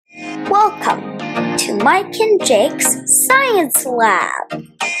Mike and Jake's Science Lab.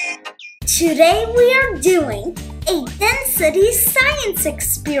 Today we are doing a density science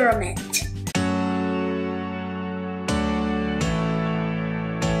experiment.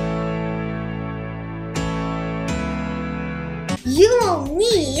 You will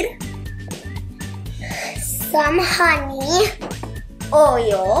need some honey,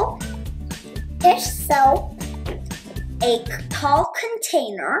 oil, dish soap, a tall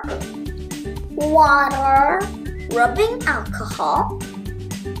container, water, rubbing alcohol,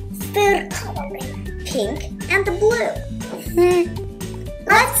 food coloring, pink and blue.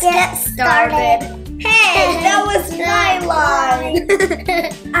 Let's get started. Hey, that was my line.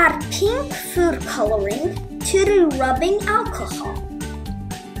 Add pink food coloring to the rubbing alcohol.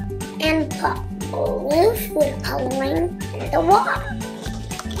 And put blue food coloring in the water.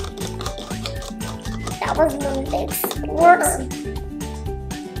 That was one big squirt.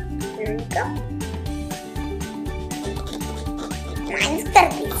 There you go. Mine's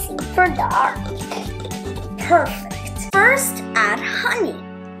gonna be super dark. Perfect. First, add honey.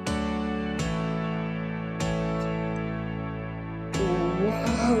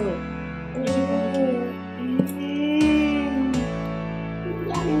 Whoa.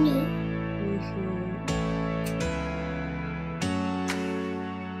 Yummy.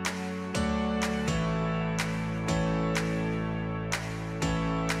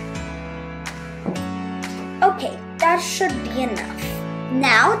 Okay, that should be enough.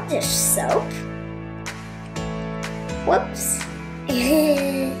 Now dish soap. Whoops.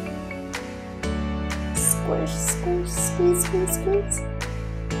 Squish, squish, squeeze, squeeze, squeeze.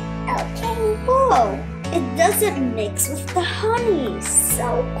 Okay. Whoa, it doesn't mix with the honey.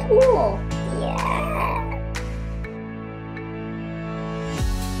 So cool. Yeah.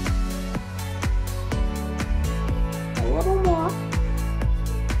 A little more.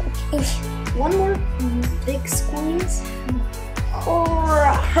 Okay. One more big squeeze.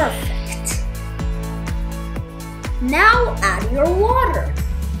 Perfect. Now add your water.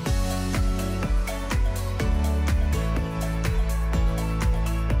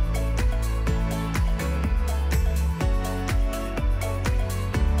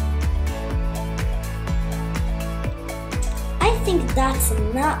 I think that's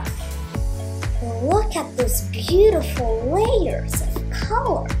enough. Look at those beautiful layers of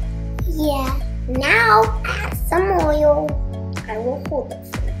color. Yeah, now add some oil. I will hold it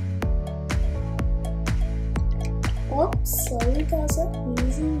for you. Oops, slowly does it.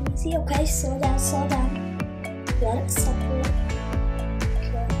 Easy, easy. Okay, slow down, slow down. Let it separate.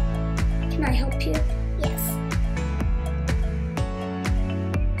 Okay. Can I help you? Yes.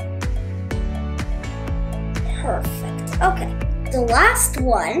 Perfect. Okay, the last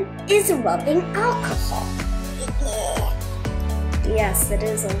one is rubbing alcohol. Yes, it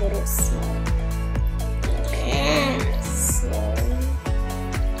is a little slow. Slow.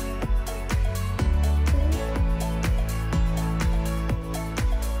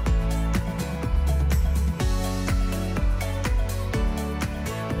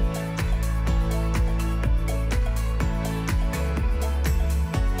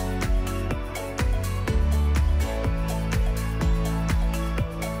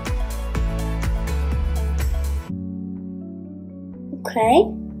 Okay,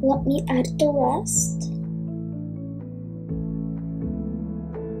 let me add the rest.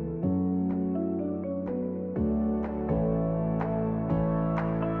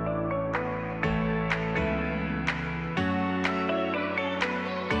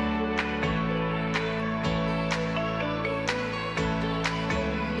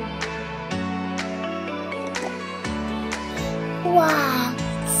 Wow,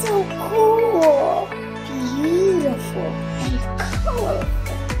 so cool! Beautiful and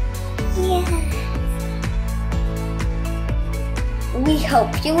colorful. Yeah. We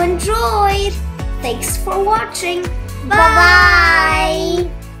hope you enjoyed. Thanks for watching. Bye-bye.